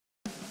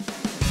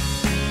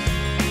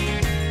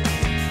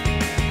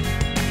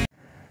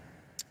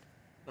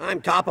I'm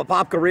top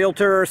Apopka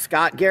Realtor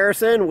Scott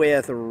Garrison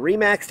with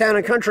ReMax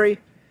Town Country,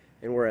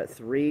 and we're at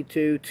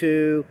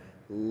 322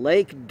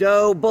 Lake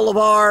Doe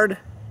Boulevard,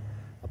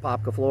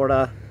 Apopka,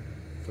 Florida,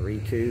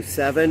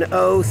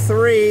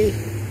 32703.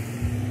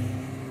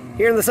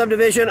 Here in the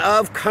subdivision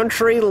of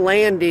Country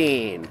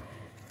Landing.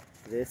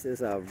 This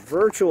is a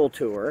virtual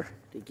tour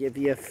to give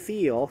you a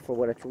feel for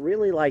what it's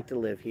really like to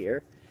live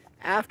here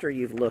after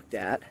you've looked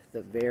at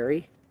the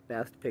very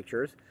best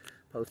pictures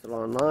posted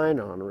online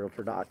on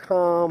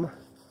Realtor.com,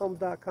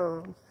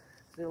 Homes.com,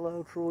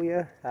 Zillow,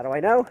 Trulia. How do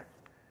I know?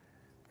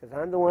 Because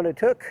I'm the one who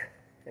took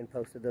and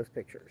posted those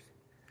pictures.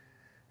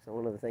 So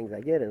one of the things I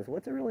get is,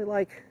 what's it really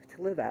like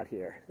to live out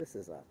here? This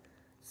is a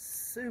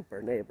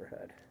super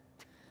neighborhood.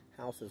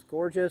 House is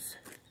gorgeous,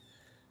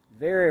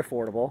 very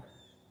affordable.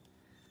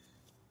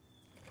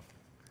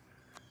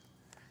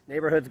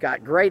 Neighborhood's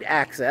got great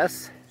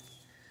access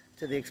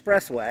to the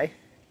expressway.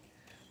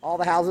 All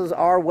the houses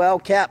are well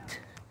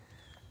kept.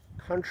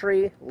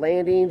 Country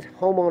Landings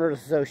Homeowners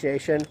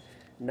Association,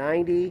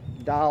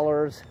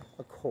 $90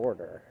 a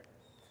quarter.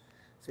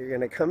 So you're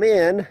going to come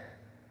in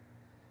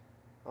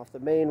off the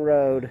main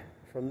road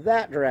from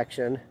that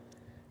direction.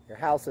 Your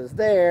house is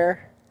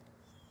there.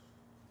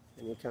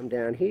 And you come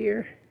down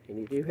here, and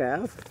you do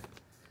have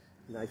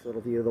a nice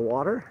little view of the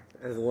water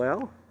as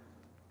well.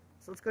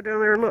 So let's go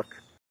down there and look.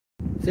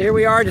 So here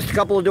we are, just a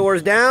couple of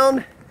doors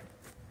down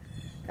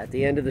at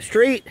the end of the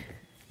street.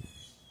 You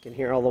can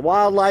hear all the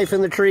wildlife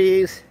in the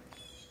trees.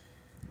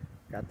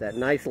 Got that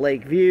nice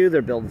lake view.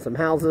 They're building some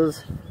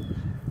houses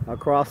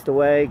across the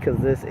way because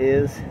this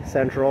is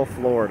Central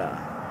Florida.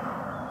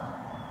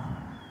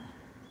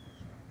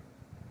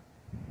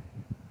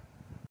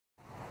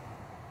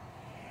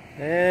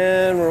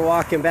 And we're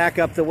walking back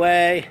up the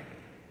way.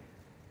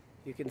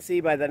 You can see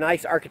by the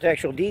nice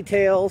architectural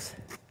details,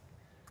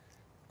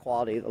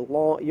 quality of the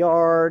lawn,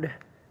 yard.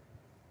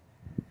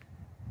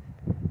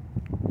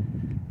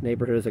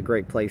 Neighborhood is a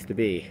great place to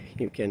be.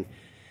 You can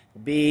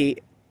be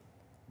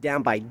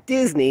down by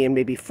Disney in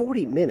maybe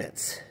 40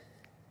 minutes.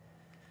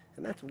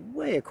 And that's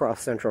way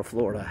across Central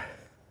Florida.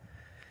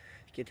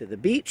 Get to the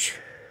beach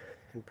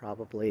in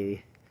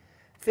probably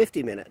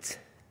 50 minutes.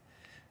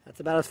 That's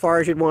about as far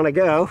as you'd want to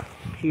go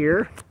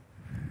here.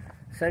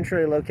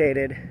 Centrally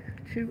located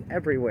to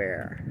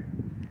everywhere.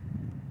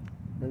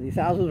 Now, these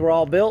houses were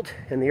all built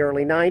in the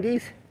early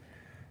 90s.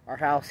 Our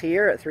house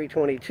here at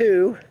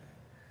 322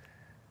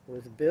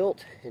 was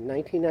built in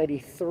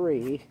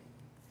 1993.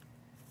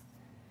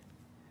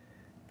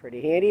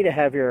 Pretty handy to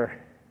have your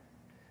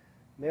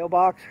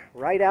mailbox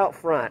right out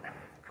front.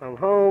 Come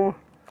home,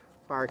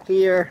 park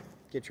here,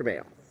 get your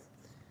mail.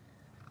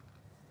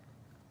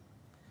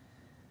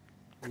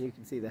 And you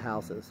can see the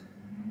houses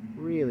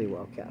really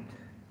well kept.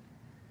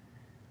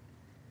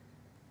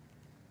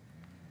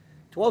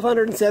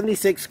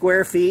 1,276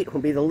 square feet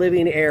will be the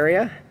living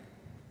area.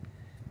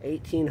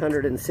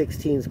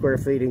 1,816 square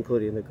feet,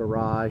 including the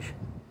garage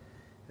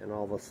and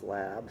all the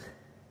slabs.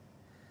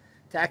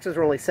 Taxes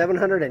were only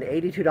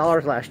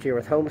 $782 last year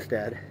with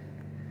homestead.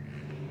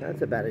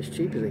 That's about as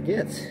cheap as it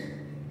gets.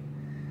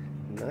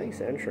 Nice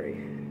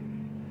entry.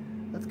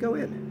 Let's go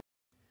in.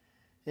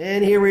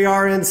 And here we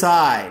are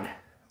inside.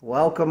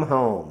 Welcome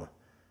home.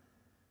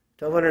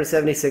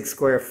 1,276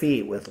 square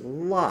feet with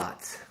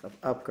lots of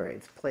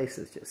upgrades. Place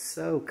is just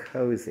so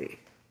cozy.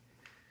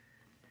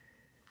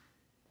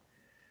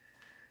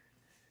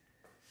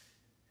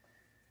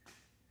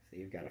 So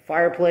you've got a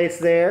fireplace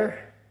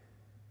there.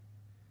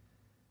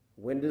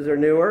 Windows are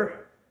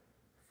newer.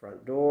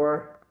 Front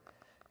door.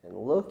 And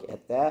look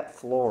at that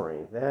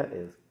flooring. That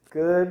is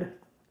good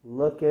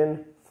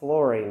looking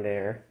flooring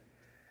there.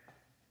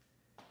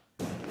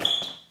 If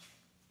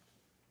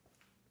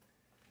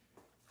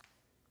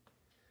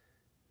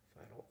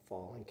I don't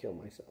fall and kill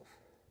myself.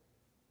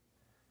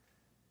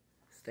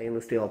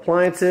 Stainless steel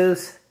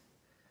appliances.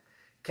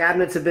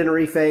 Cabinets have been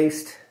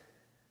refaced.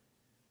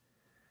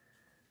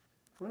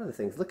 One of the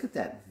things, look at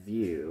that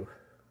view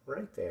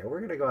right there. We're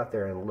going to go out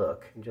there and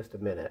look in just a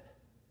minute.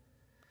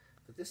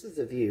 But this is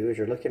the view as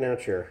you're looking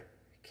out your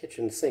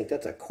kitchen sink.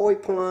 That's a koi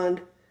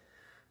pond,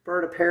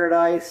 bird of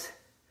paradise.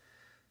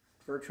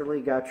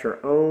 Virtually got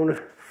your own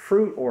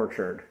fruit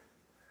orchard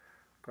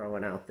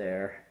growing out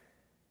there.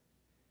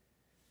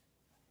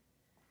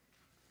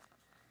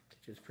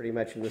 Which is pretty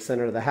much in the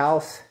center of the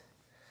house.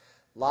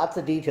 Lots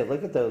of detail.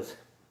 Look at those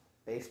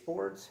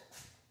baseboards.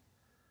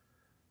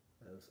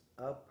 Those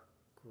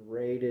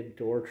upgraded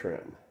door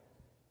trim.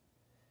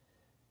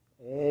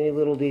 Any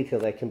little detail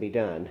that can be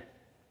done,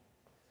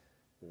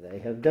 they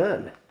have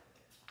done.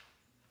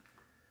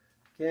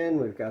 Again,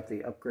 we've got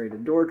the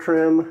upgraded door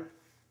trim.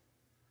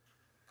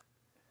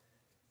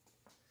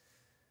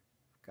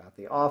 Got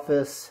the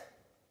office.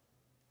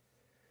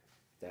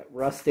 That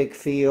rustic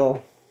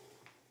feel.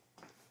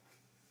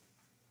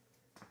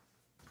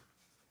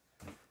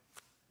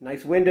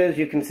 Nice windows,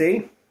 you can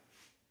see.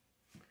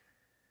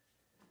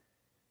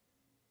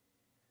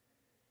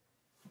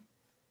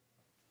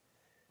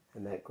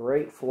 And that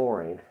great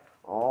flooring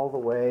all the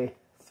way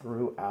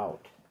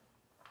throughout.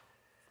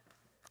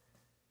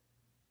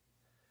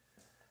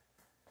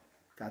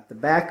 Got the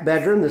back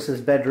bedroom. This is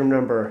bedroom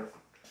number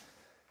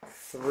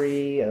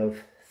 3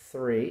 of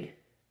 3.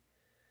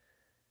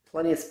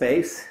 Plenty of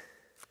space.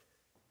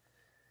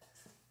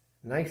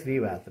 Nice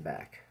view out the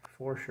back,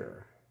 for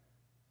sure.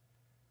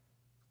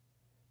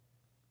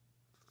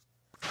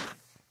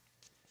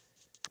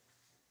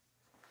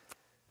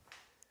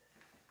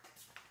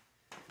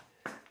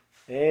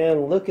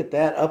 And look at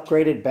that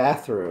upgraded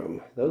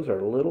bathroom. Those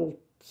are little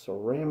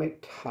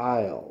ceramic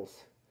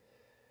tiles.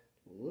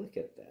 Look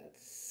at that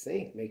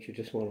sink. Makes you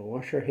just want to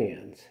wash your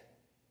hands.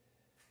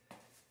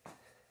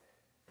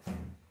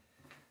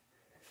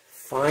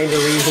 Find a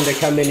reason to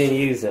come in and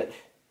use it.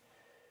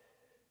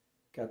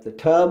 Got the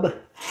tub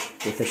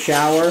with the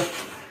shower.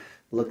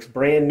 Looks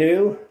brand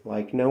new,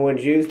 like no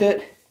one's used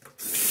it.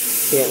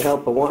 Can't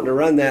help but wanting to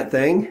run that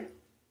thing.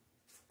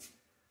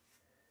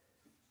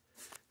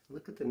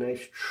 Look at the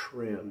nice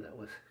trim that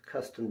was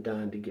custom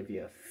done to give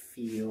you a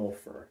feel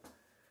for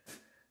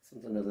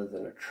something other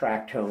than a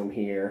tract home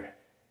here.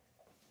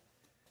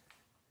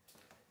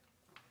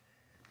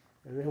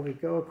 And then we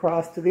go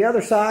across to the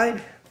other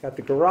side. Got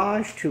the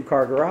garage,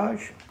 2-car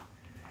garage,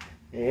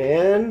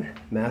 and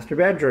master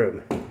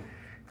bedroom.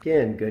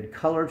 Again, good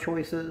color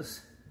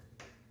choices.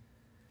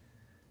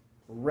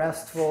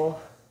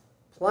 Restful.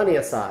 Plenty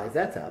of size.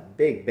 That's a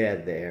big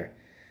bed there.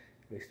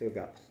 We still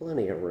got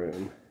plenty of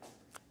room.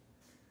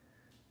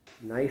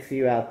 Nice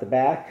view out the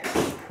back.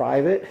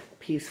 Private,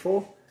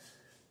 peaceful.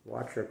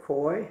 Watch your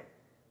koi.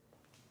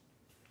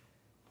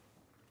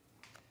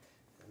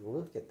 And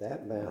look at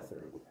that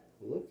bathroom.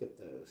 Look at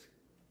those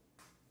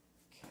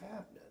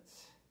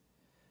cabinets.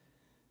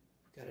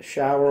 Got a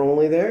shower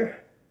only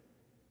there.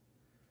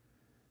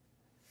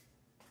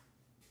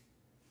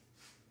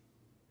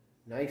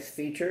 Nice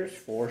features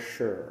for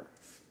sure.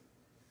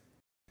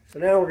 So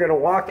now we're going to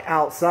walk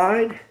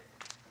outside.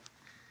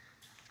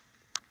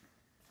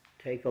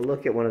 Take a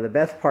look at one of the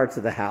best parts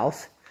of the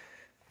house,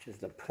 which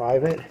is the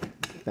private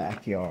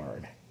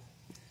backyard.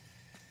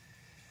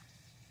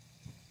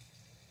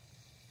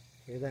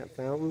 Hear that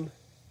fountain?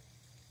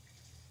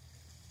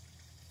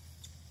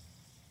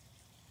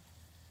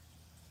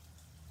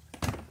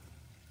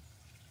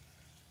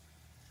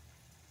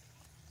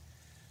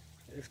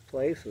 This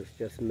place was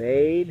just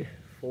made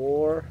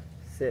for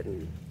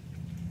sitting.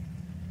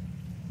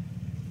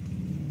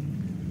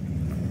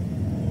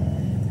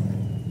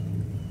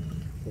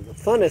 So the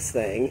funnest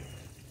thing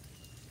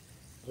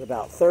is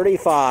about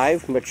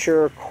 35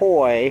 mature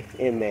koi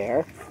in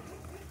there.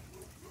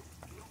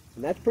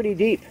 And that's pretty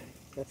deep.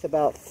 That's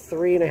about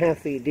 3.5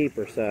 feet deep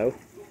or so.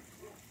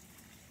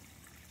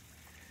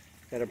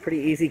 Got a pretty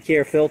easy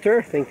care filter.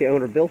 I think the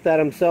owner built that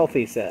himself,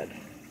 he said.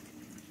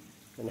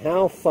 And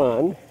how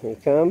fun. You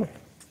come,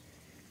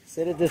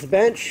 sit at this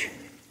bench,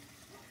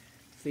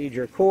 feed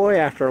your koi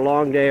after a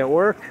long day at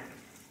work.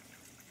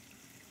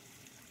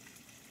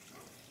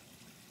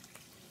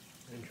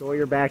 Enjoy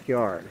your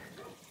backyard.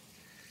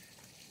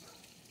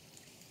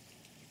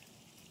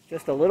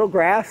 Just a little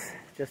grass,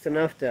 just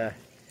enough to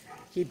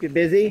keep you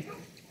busy.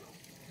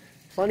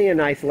 Plenty of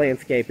nice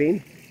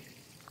landscaping.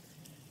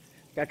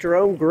 Got your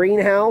own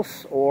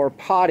greenhouse or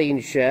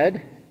potting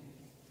shed.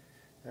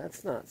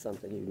 That's not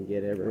something you can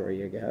get everywhere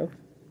you go.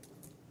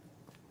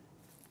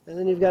 And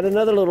then you've got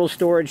another little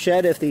storage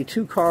shed if the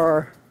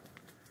 2-car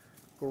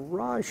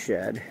garage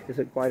shed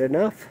isn't quite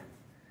enough.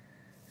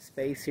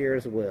 Space here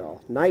as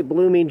well. Night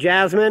blooming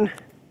jasmine.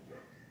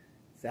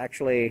 It's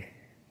actually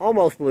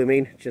almost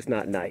blooming, just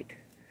not night.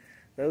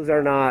 Those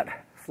are not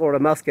Florida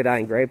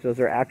muscadine grapes. Those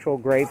are actual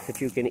grapes that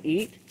you can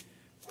eat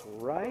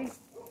right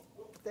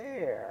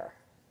there.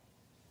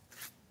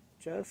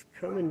 Just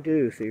come and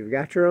do. So you've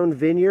got your own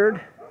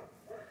vineyard.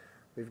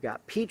 We've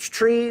got peach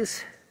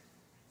trees.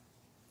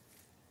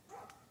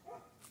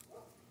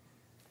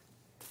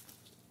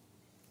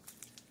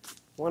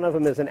 One of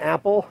them is an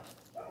apple.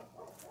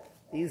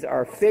 These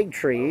are fig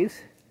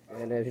trees.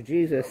 And as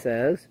Jesus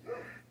says,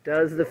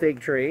 does the fig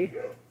tree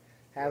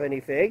have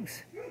any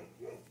figs?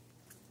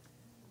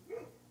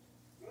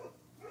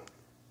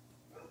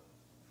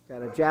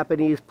 Got a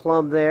Japanese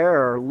plum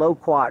there, or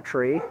loquat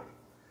tree.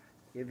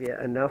 Give you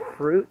enough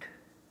fruit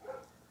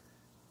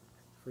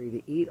for you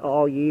to eat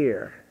all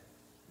year.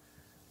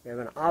 We have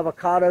an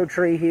avocado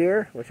tree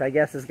here, which I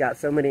guess has got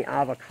so many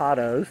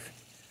avocados.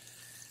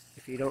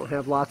 If you don't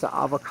have lots of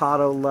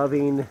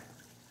avocado-loving,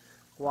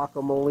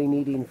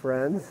 guacamole-needing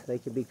friends, they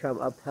can become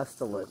a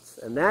pestilence.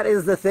 And that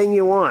is the thing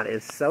you want,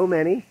 is so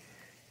many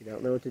you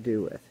don't know what to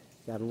do with.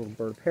 Got a little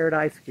bird of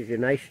paradise, gives you a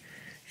nice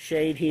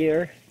shade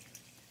here.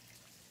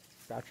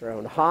 Got your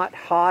own hot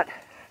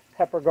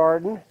pepper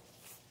garden.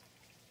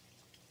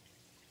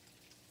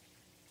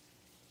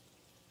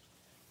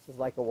 This is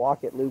like a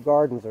walk at Lou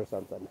Gardens or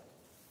something.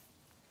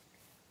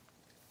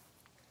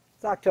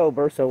 It's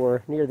October, so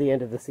we're near the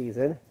end of the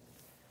season.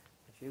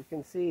 As you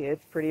can see,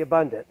 it's pretty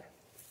abundant.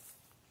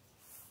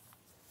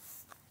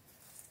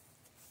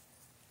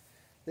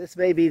 This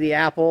may be the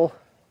apple,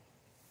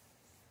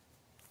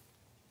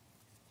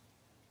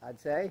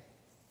 I'd say.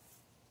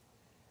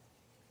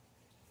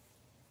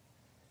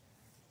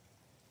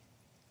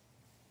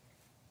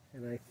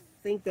 And I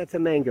think that's a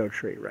mango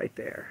tree right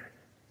there.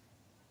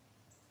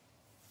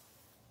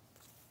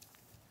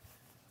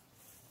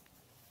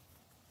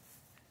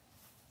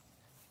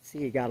 See,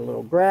 you got a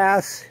little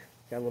grass,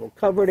 got a little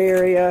covered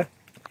area,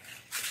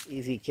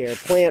 easy care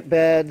plant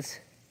beds,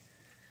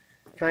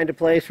 kind of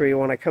place where you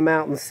want to come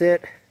out and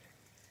sit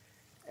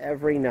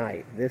every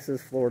night. This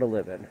is Florida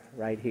living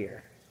right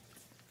here.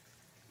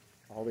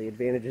 All the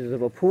advantages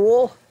of a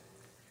pool,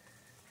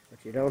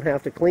 but you don't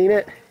have to clean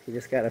it. You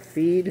just got to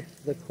feed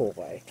the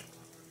koi.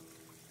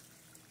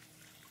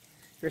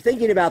 If you're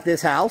thinking about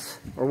this house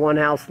or one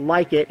house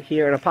like it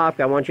here in Apopka,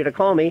 I want you to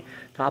call me,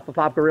 Top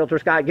Apopka Realtor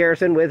Scott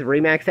Garrison with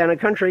ReMax Town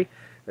Country.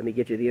 Let me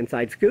get you the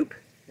inside scoop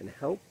and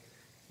help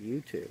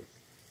you too.